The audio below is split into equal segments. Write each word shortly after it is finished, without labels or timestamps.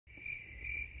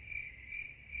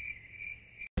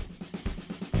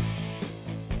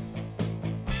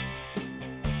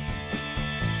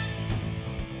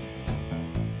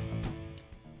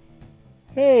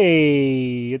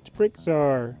Hey, it's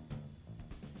BrickTsar,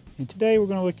 and today we're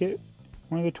going to look at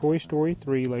one of the Toy Story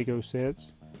 3 Lego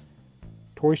sets.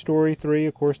 Toy Story 3,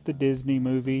 of course, the Disney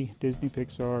movie, Disney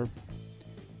Pixar.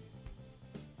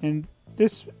 And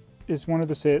this is one of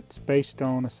the sets based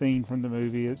on a scene from the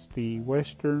movie. It's the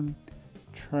Western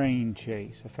Train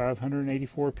Chase, a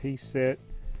 584-piece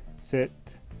set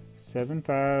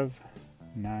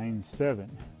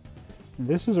 7597. And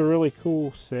this is a really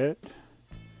cool set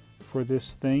for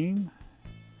this theme.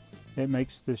 It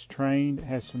makes this train. It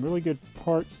has some really good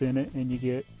parts in it, and you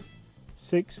get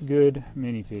 6 good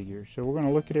minifigures. So we're going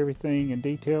to look at everything in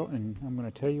detail, and I'm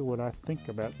going to tell you what I think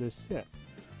about this set.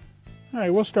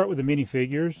 Alright, we'll start with the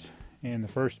minifigures, and the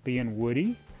first being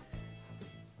Woody.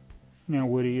 Now,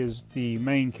 Woody is the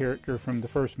main character from the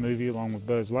first movie along with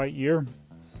Buzz Lightyear,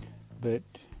 but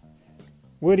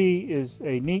Woody is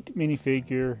a neat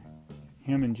minifigure,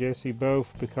 him and Jessie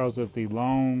both, because of the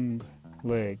long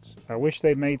legs. I wish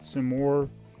they made some more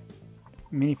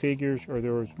minifigures, or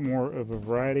there was more of a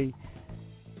variety.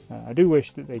 I do wish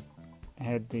that they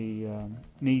had the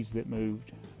knees that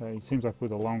moved. It seems like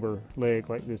with a longer leg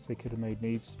like this, they could have made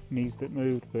knees that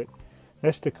moved. But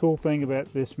that's the cool thing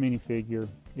about this minifigure,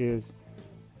 is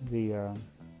the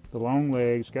long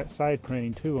legs. Got side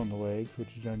printing too on the legs,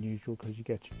 which is unusual because you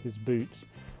got his boots.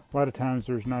 A lot of times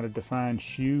there's not a defined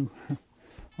shoe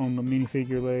on the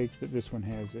minifigure legs, but this one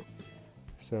has it.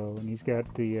 So, and he's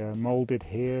got the molded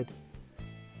head,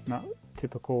 not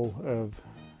typical of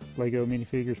Lego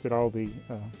minifigures, but all the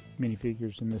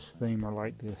minifigures in this theme are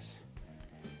like this.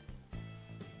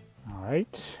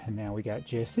 Alright, and now we got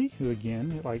Jessie, who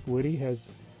again, like Woody, has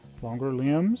longer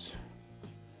limbs.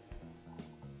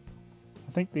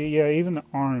 I think even the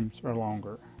arms are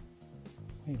longer.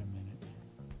 Wait a minute.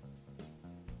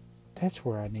 That's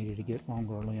where I needed to get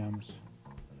longer limbs.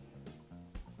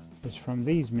 It's from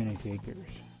these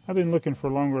minifigures. I've been looking for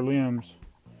longer limbs.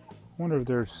 I wonder if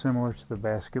they're similar to the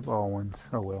basketball ones.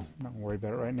 Oh well, I'm not worried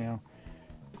about it right now.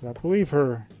 But I believe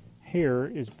her hair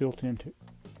is built into...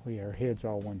 Oh yeah, her head's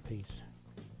all one piece.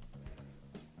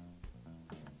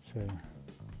 So,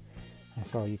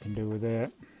 that's all you can do with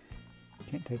that.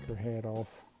 Can't take her hat off.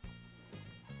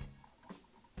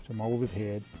 It's a molded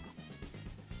head.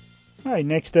 Alright,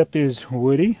 next up is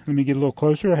Woody. Let me get a little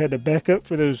closer. I had to back up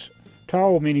for those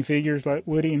tall minifigures like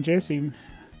Woody and Jessie.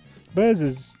 Buzz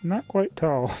is not quite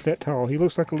that tall. He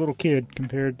looks like a little kid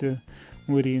compared to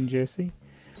Woody and Jessie.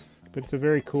 But it's a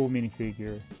very cool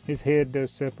minifigure. His head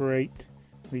does separate.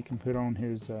 We can put on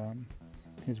his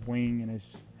wing and his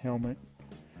helmet.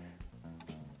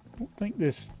 I don't think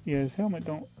this... Yeah, his helmet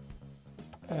don't...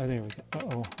 there we go.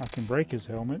 Uh-oh, I can break his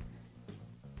helmet.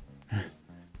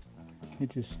 It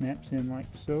just snaps in like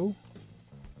so.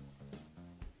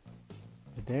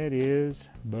 But that is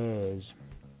Buzz.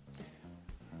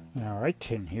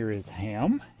 Alright, and here is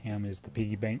Ham. Ham is the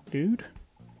piggy bank dude.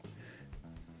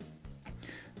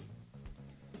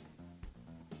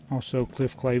 Also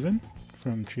Cliff Clavin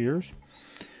from Cheers.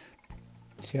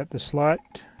 He's got the slot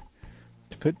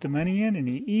to put the money in, and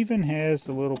he even has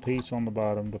a little piece on the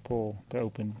bottom to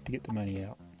open to get the money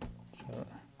out. So,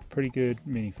 pretty good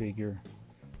minifigure,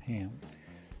 Ham.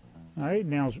 Alright,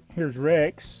 now here's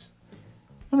Rex.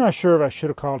 I'm not sure if I should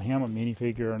have called him a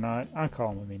minifigure or not. I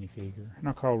call him a minifigure, and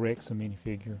I call Rex a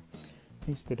minifigure.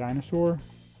 He's the dinosaur.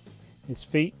 His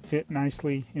feet fit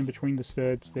nicely in between the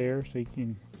studs there, so you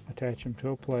can attach him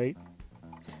to a plate.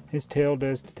 His tail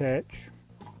does detach.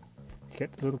 He's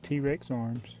got the little T-Rex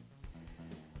arms.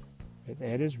 But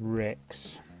that is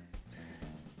Rex.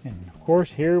 And of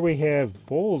course, here we have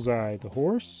Bullseye, the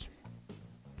horse.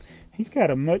 He's got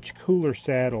a much cooler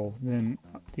saddle than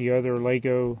the other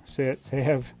Lego sets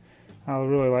have. I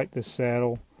really like this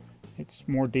saddle. It's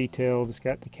more detailed. It's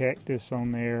got the cactus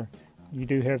on there. You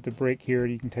do have the brick here that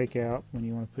you can take out when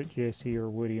you want to put Jessie or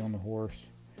Woody on the horse.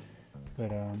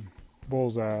 But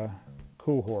Bullseye,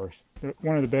 cool horse.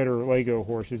 One of the better Lego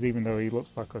horses, even though he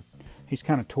looks like he's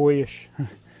kind of toyish.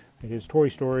 It is Toy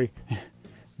Story.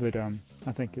 But I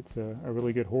think it's a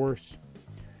really good horse.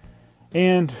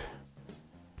 And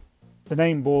the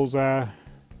name Bullseye,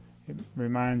 it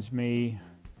reminds me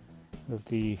of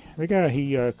the guy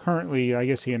he currently, I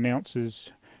guess he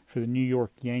announces for the New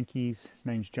York Yankees. His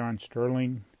name's John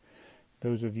Sterling.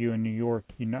 Those of you in New York,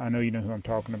 I know you know who I'm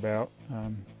talking about.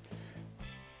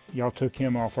 Y'all took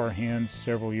him off our hands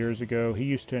several years ago. He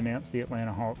used to announce the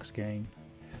Atlanta Hawks games.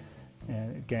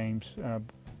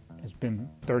 It's been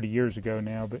 30 years ago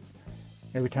now, but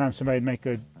every time somebody would make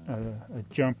a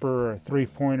jumper or a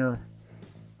three-pointer,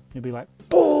 it'd be like,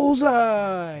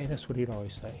 "Bullseye!" That's what he'd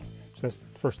always say. So that's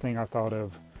the first thing I thought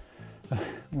of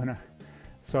when I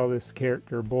saw this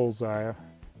character Bullseye,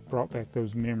 brought back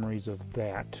those memories of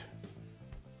that.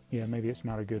 Yeah, maybe it's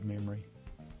not a good memory.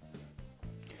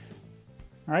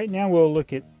 Alright, now we'll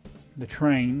look at the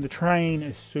train. The train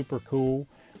is super cool.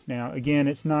 Now, again,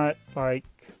 it's not like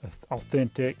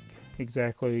authentic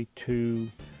exactly to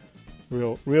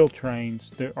real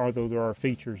trains, although there are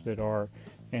features that are,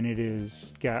 and it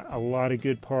is got a lot of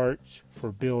good parts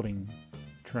for building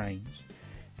trains.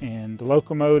 And the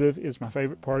locomotive is my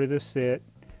favorite part of this set.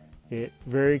 It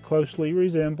very closely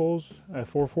resembles a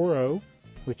 440,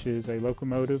 which is a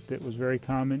locomotive that was very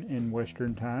common in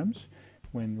Western times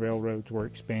when railroads were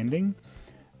expanding.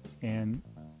 And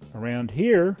around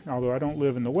here, although I don't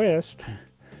live in the West,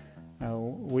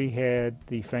 we had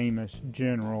the famous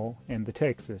General and the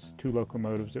Texas, two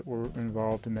locomotives that were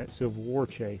involved in that Civil War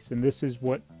chase. And this is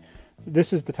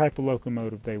the type of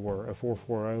locomotive they were, a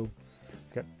 440.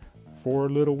 Got 4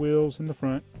 little wheels in the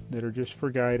front that are just for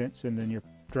guidance, and then your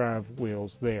drive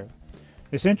wheels there.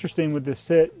 It's interesting with this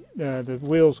set, the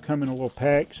wheels come in a little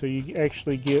pack, so you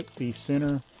actually get the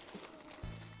center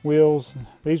wheels.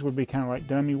 These would be kind of like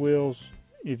dummy wheels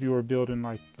if you were building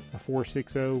like a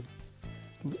 460,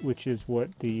 which is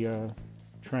what the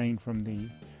train from the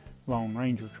Lone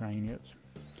Ranger train is.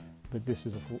 But this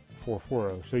is a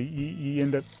 440, so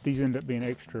these end up being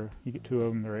extra. You get 2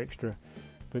 of them; they're extra.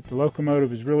 But the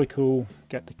locomotive is really cool.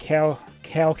 Got the cow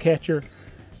catcher,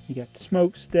 you got the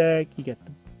smokestack, you got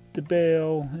the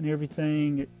bell and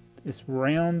everything. It's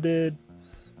rounded.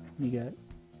 You got,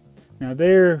 now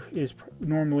there is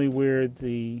normally where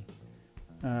the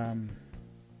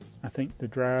I think the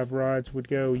drive rods would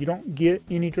go. You don't get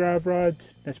any drive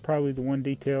rods. That's probably the one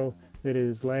detail that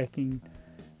is lacking.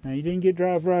 Now, you didn't get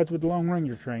drive rods with the Lone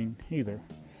Ranger train either.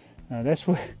 That's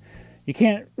what, you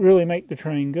can't really make the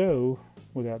train go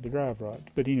without the drive rods.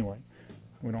 But anyway,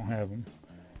 we don't have them.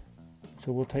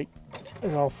 So we'll take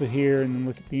it off of here and then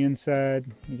look at the inside.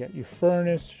 You got your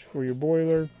furnace for your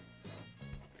boiler.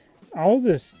 All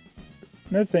this,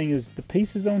 another thing is the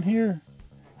pieces on here,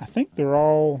 I think they're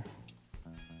all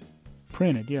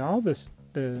printed. Yeah, all this,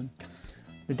 the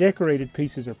decorated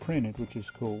pieces are printed, which is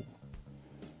cool.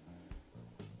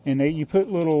 And you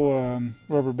put little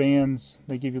rubber bands.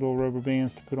 They give you little rubber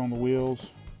bands to put on the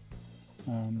wheels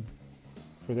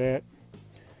for that.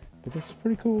 But this is a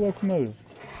pretty cool locomotive.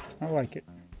 I like it.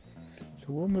 So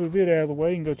we'll move it out of the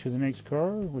way and go to the next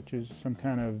car, which is some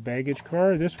kind of baggage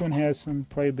car. This one has some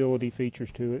playability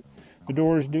features to it. The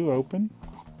doors do open.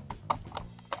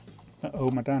 Uh-oh,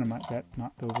 my dynamite got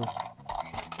knocked over.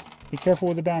 Be careful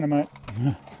with the dynamite.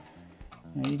 Now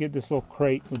you get this little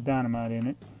crate with dynamite in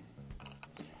it.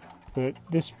 But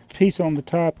this piece on the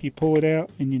top, you pull it out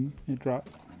and it drops.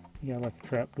 You got like a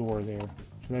trap door there.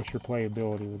 So that's your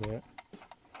playability with that.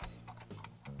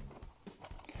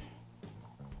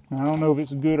 Now, I don't know if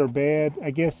it's good or bad.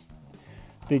 I guess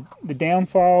the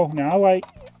downfall, now I like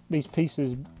these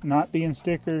pieces not being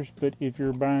stickers, but if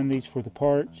you're buying these for the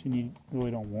parts and you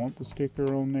really don't want the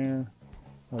sticker on there,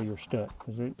 well, you're stuck,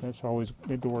 because that's always,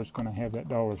 the door is going to have that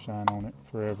 $sign on it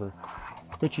forever.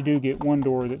 But you do get one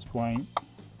door that's blank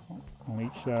on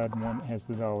each side and one that has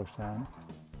the $sign.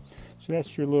 So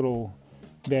that's your little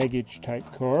baggage type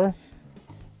car.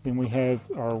 Then we have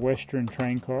our Western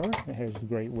train car that has the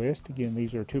Great West. Again,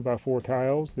 these are 2x4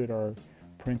 tiles that are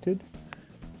printed,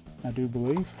 I do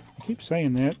believe. I keep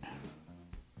saying that.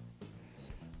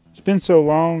 It's been so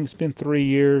long. It's been 3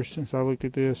 years since I looked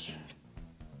at this.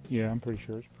 Yeah, I'm pretty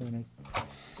sure it's printed.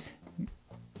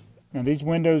 Now these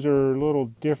windows are a little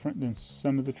different than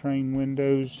some of the train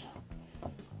windows.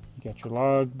 You got your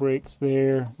log bricks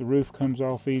there. The roof comes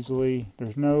off easily.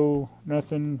 There's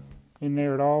nothing in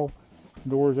there at all.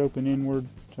 Doors open inward,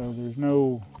 so there's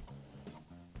no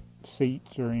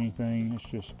seats or anything. It's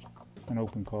just an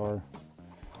open car.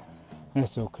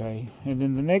 That's okay. And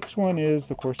then the next one is,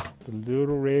 of course, the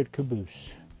little red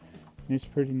caboose. And it's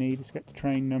pretty neat. It's got the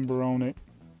train number on it.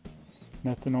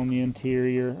 Nothing on the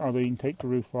interior, although you can take the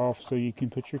roof off so you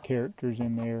can put your characters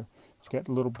in there. It's got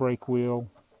the little brake wheel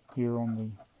here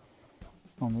on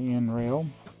the end rail.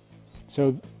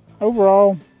 So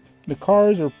overall, the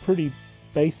cars are pretty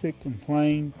basic and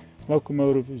plain.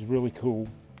 Locomotive is really cool,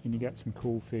 and you got some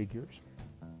cool figures.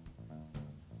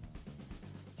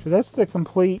 So that's the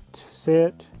complete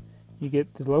set. You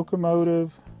get the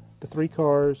locomotive, the 3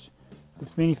 cars, the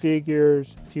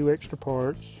minifigures, a few extra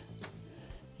parts.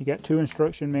 You got 2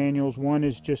 instruction manuals. One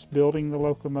is just building the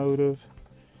locomotive.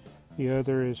 The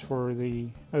other is for the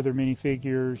other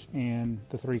minifigures and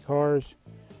the 3 cars.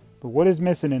 But what is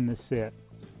missing in this set?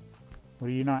 What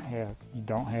do you not have? You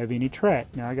don't have any track.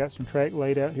 Now I got some track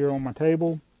laid out here on my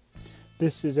table.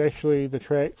 This is actually the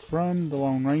track from the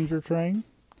Lone Ranger train.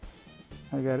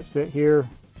 I got it set here.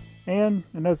 And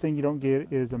another thing you don't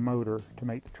get is a motor to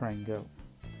make the train go.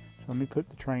 So let me put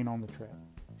the train on the track.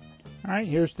 Alright,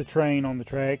 here's the train on the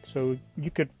track. So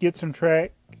you could get some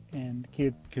track and the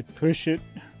kid could push it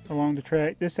along the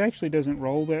track. This actually doesn't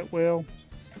roll that well.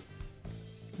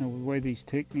 You know, the way these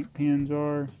Technic pins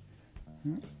are,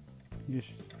 just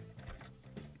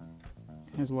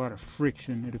has a lot of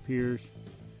friction, it appears.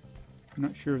 I'm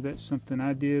not sure if that's something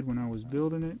I did when I was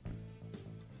building it,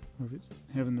 or if it's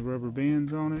having the rubber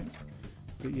bands on it.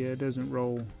 But yeah, it doesn't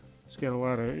roll. It's got a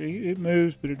lot of, it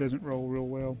moves, but it doesn't roll real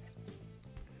well.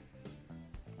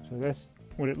 So that's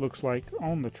what it looks like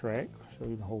on the track. I'll show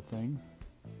you the whole thing.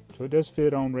 So it does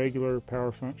fit on regular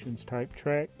Power Functions type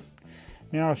track.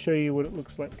 Now I'll show you what it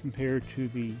looks like compared to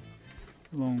the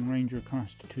Lone Ranger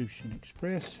Constitution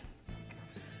Express.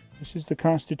 This is the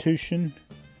Constitution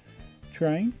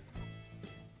train.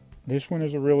 This one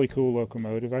is a really cool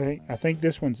locomotive. I think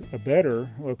this one's a better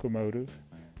locomotive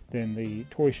than the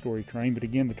Toy Story train, but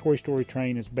again, the Toy Story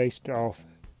train is based off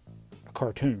a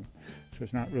cartoon, so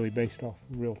it's not really based off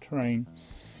a real train.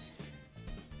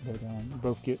 But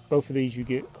both of these, you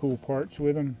get cool parts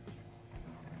with them,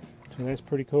 so that's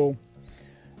pretty cool.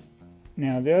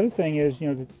 Now the other thing is, you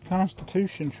know, the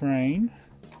Constitution train,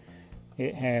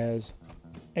 it has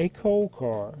a coal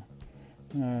car.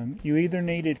 You either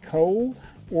needed coal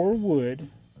or wood.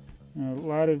 A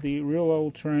lot of the real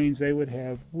old trains, they would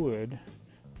have wood.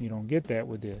 You don't get that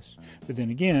with this. But then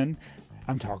again,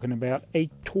 I'm talking about a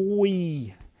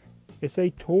toy. It's a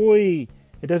toy.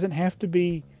 It doesn't have to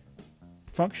be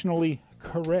functionally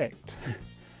correct.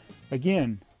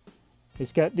 Again,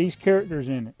 it's got these characters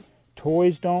in it.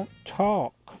 Toys don't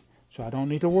talk, so I don't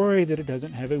need to worry that it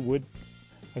doesn't have a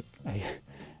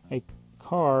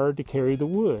car to carry the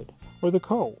wood or the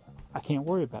coal. I can't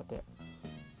worry about that.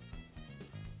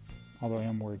 Although I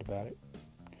am worried about it.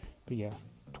 But yeah,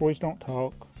 toys don't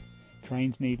talk.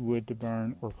 Trains need wood to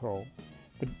burn or coal.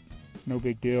 But no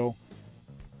big deal.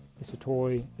 It's a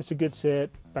toy. It's a good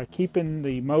set. By keeping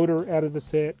the motor out of the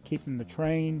set, keeping the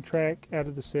train track out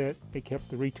of the set, it kept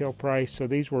the retail price. So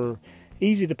these were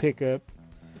easy to pick up.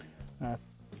 I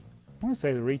want to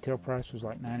say the retail price was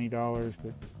like $90,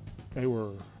 but they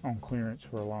were on clearance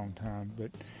for a long time. But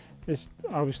it's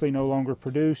obviously no longer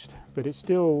produced, but it's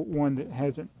still one that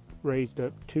hasn't raised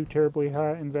up too terribly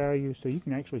high in value, so you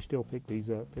can actually still pick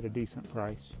these up at a decent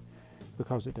price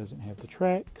because it doesn't have the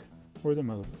track or the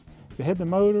motor. If it had the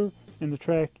motor and the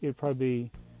track, it'd probably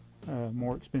be a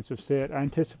more expensive set. I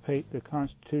anticipate the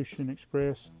Constitution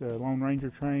Express, the Lone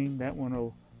Ranger train, that one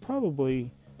will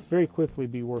probably very quickly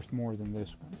be worth more than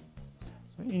this one.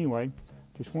 So anyway,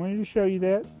 just wanted to show you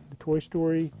that, the Toy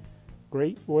Story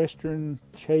Great Western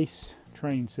Chase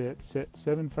train set, set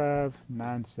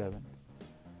 7597.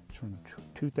 It's from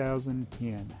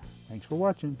 2010. Thanks for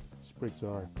watching. It's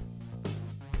BrickTsar.